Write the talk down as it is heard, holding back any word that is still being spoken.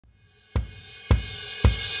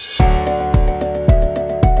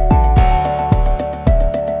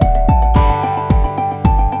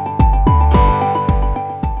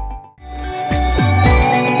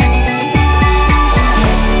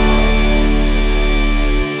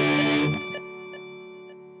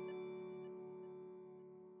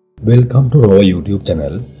Welcome to our YouTube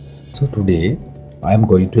channel. So today I am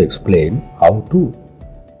going to explain how to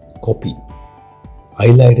copy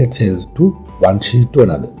highlighted cells to one sheet to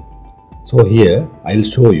another. So here I'll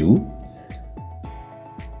show you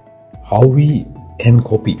how we can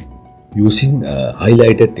copy using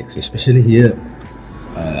highlighted text. Especially here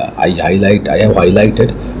I have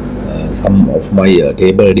highlighted some of my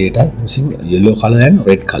table data using yellow color and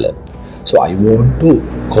red color. So I want to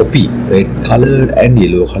copy red colored and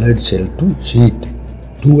yellow colored cell to sheet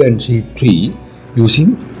 2 and sheet 3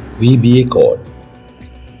 using VBA code.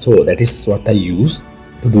 So that is what I use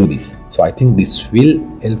to do this. So I think this will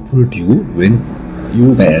helpful to you when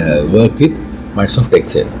you work with Microsoft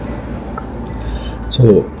Excel.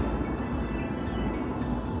 So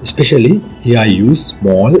especially here I use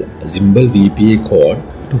small symbol VBA code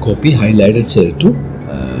to copy highlighted cell to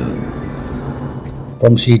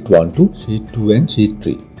from sheet 1 to sheet 2 and sheet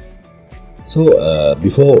 3. So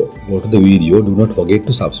before go to the video, do not forget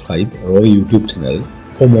to subscribe our YouTube channel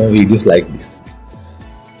for more videos like this.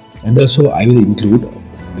 And also I will include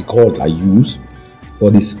the code I use for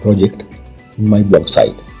this project in my blog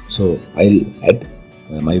site. So I'll add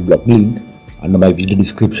my blog link under my video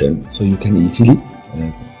description, so you can easily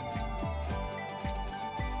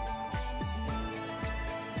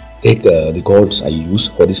take the codes I use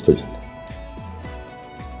for this project.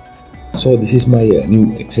 So this is my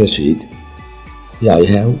new Excel sheet. Here I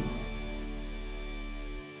have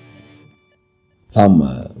some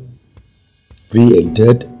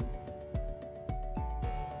pre-entered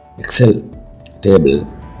Excel table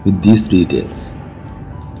with these details.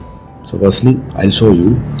 So firstly I'll show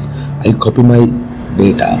you, I'll copy my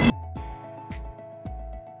data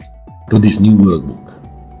to this new workbook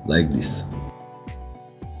like this.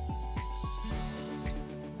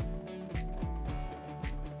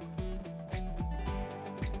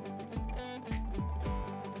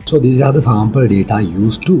 So these are the sample data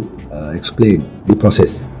used to explain the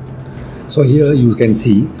process. So here you can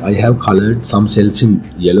see I have colored some cells in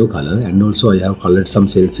yellow color, and also I have colored some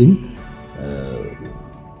cells in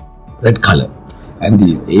red color. And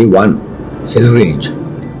the A1 cell range,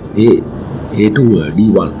 A to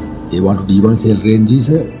D1, A1 to D1 cell range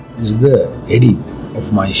is the heading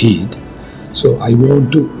of my sheet. So I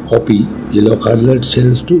want to copy yellow colored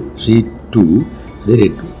cells to sheet 2, the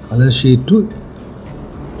red color sheet to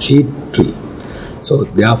sheet 3. So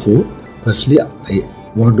therefore firstly I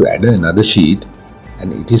want to add another sheet,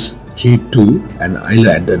 and it is sheet 2, and I'll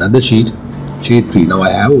add another sheet 3. Now I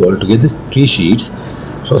have altogether 3 sheets.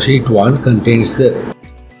 So sheet 1 contains the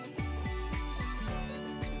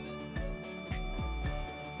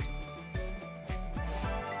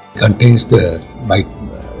my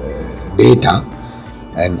data,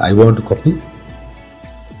 and I want to copy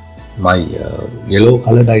my yellow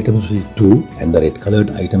colored items to sheet 2 and the red colored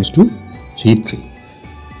items to sheet 3.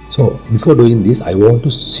 So before doing this, I want to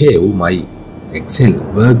save my Excel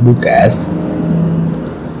workbook as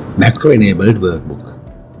macro enabled workbook.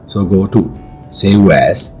 So go to save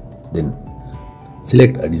as, then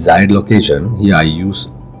select a desired location. Here I use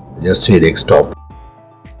just say desktop.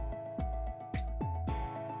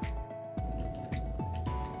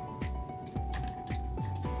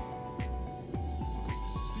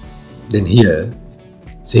 Then here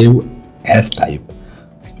save as type,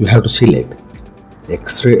 you have to select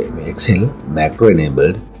Excel macro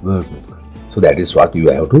enabled workbook. So that is what you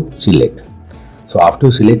have to select. So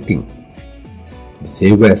after selecting the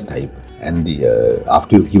save as type and the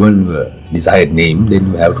after you given the desired name,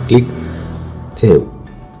 then you have to click save.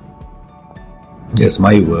 Yes,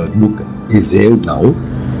 my workbook is saved now.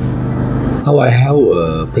 Now I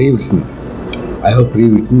have pre-written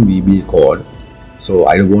VBA code. So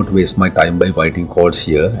I don't want to waste my time by writing codes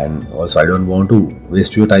here, and also I don't want to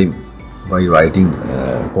waste your time by writing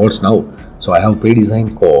codes now. So I have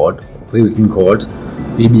pre-designed code, pre-written codes,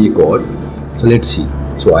 VBA code. So let's see.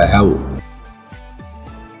 So I have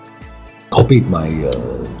copied my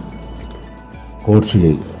codes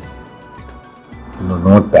here,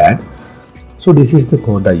 notepad. So this is the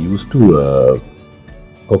code I used to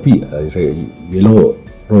copy yellow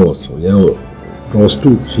rows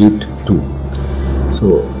to sheet 2.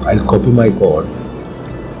 So I'll copy my code,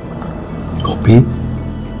 copy.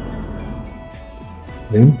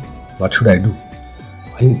 Then what should I do?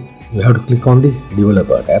 You have to click on the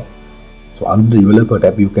developer tab. So under the developer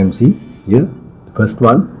tab you can see here the first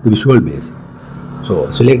one, the Visual Basic. So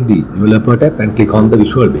select the developer tab and click on the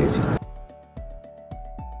Visual Basic.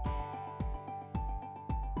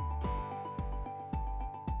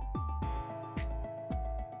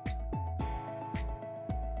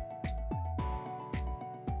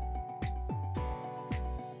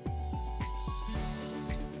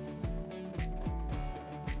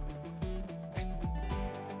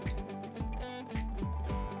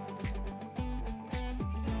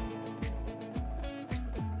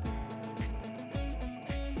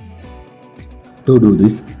 To do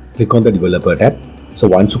this, click on the developer tab. So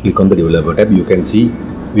once you click on the developer tab, you can see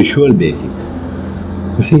Visual Basic.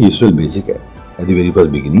 You see Visual Basic at the very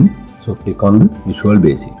first beginning. So click on the Visual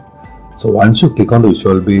Basic. So once you click on the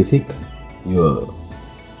Visual Basic, you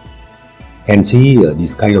can see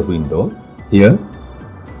this kind of window. Here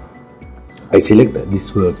I select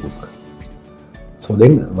this workbook. So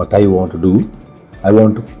then what I want to do, I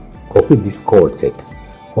want to copy this code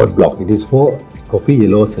block. It is for copy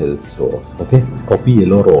yellow cells rows. Okay, copy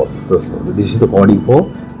yellow rows. This is the coding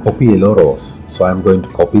for copy yellow rows. So I'm going to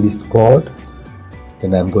copy this code,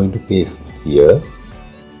 then I'm going to paste here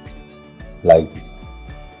like this.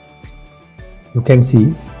 You can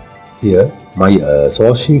see here my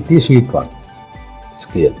source sheet is sheet 1. It's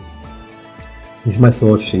clear. This is my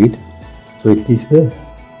source sheet. So this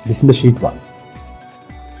is the sheet 1.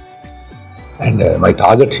 And my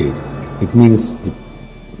target sheet, it means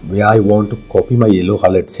where I want to copy my yellow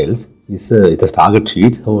colored cells is the target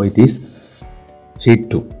sheet. So it is sheet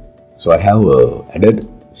 2. So I have added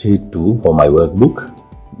sheet 2 for my workbook.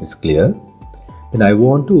 It's clear. Then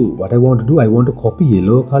what I want to do, I want to copy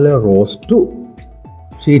yellow color rows to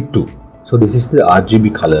sheet 2. So this is the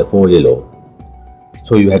RGB color for yellow.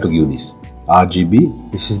 So you have to give this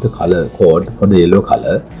RGB. This is the color code for the yellow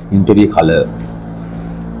color, interior color.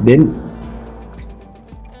 Then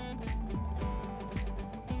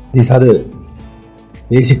these are the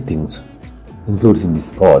basic things included in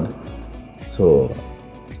this code. So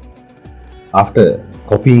after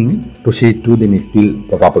copying to sheet 2, then it will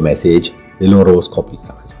pop up a message, yellow rows copy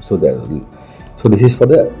successful. So this is for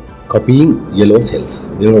the copying yellow cells,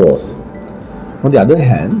 yellow rows. On the other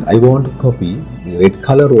hand, I want to copy the red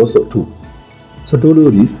color rows too. So to do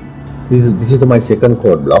this is my second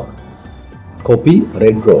code block, copy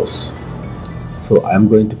red rows. So I am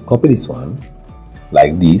going to copy this one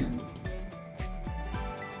like this,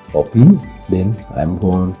 copy, then I am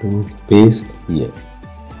going to paste here.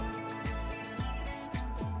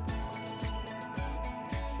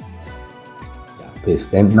 Paste.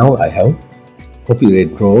 Then now I have copy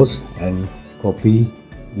red rows and copy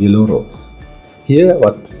yellow rows. Here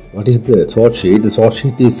what is the source sheet? The source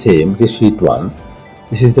sheet is same. It is sheet 1.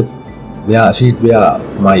 This is the sheet where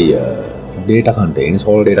my data contains,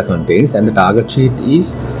 all data contains, and the target sheet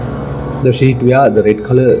is the sheet where the red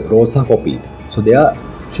color rows are copied. So they are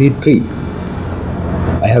sheet 3.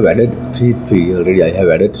 I have added sheet 3 already. I have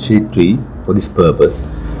added sheet 3 for this purpose,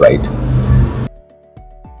 right?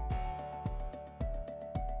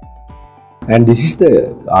 And this is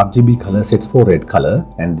the RGB color sets for red color,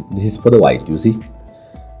 and this is for the white, you see.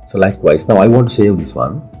 So likewise, now I want to save this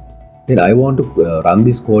one. Then I want to run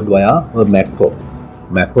this code via a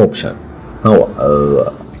macro option. Now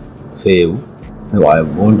save. Now I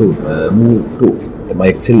want to move to my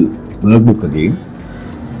Excel workbook again.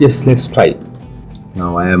 Yes, let's try.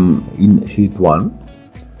 Now I am in sheet 1.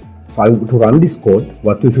 So to run this code,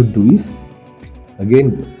 what you should do is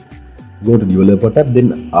again go to developer tab.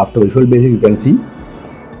 Then after Visual Basic, you can see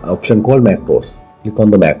option called macros. Click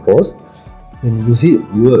on the macros. Then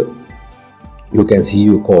you can see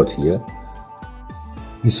your codes here.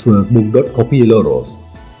 This workbook.copy yellow rows.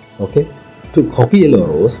 Okay. To copy yellow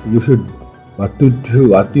rows,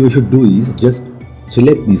 what you should do is just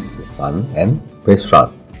select this one and press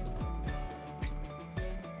run.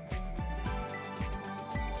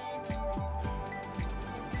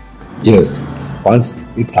 Yes, once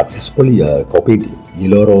it successfully copied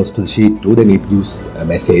yellow rows to the sheet 2, then it gives a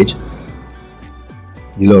message,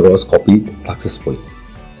 yellow rows copied successfully.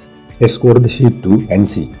 Let's go to the sheet 2 and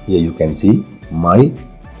see. Here you can see my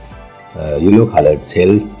yellow colored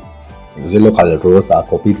cells, yellow colored rows are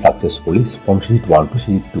copied successfully from sheet 1 to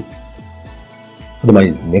sheet 2. So my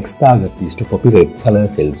next target is to copy red color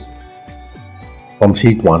cells from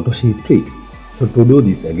sheet 1 to sheet 3. So to do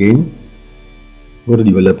this, again go to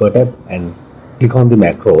developer tab and click on the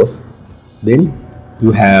macros. Then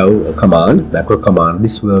you have a command, macro command,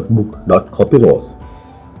 this workbook.copy rows.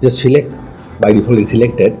 Just select, by default it's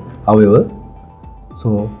selected, however.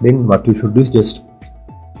 So then what you should do is just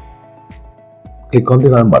click on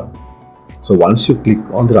the run button. So once you click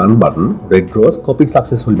on the run button, red rows copied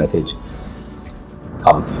successful message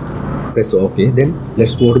comes. Press OK. Then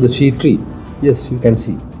let's go to the sheet 3. Yes, you can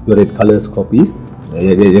see your red colors copies,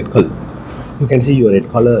 red color. You can see your red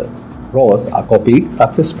color rows are copied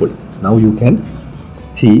successfully. Now you can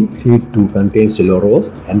see sheet 2 contains yellow rows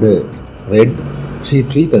and the red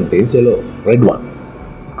sheet 3 contains red one.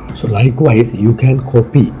 So likewise, you can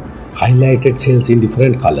copy highlighted cells in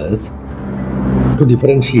different colors to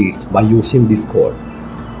different sheets by using this code.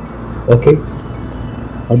 Okay.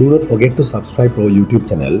 Do not forget to subscribe to our YouTube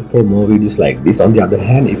channel for more videos like this. On the other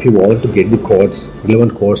hand, if you want to get the codes,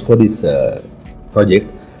 relevant codes for this project,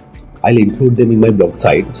 I'll include them in my blog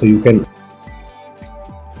site, so you can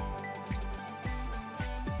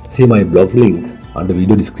see my blog link under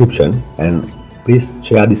video description. And please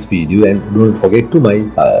share this video and do not forget to my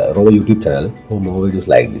Rover YouTube channel for more videos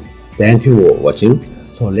like this. Thank you for watching.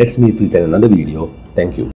 So let's meet with another video. Thank you.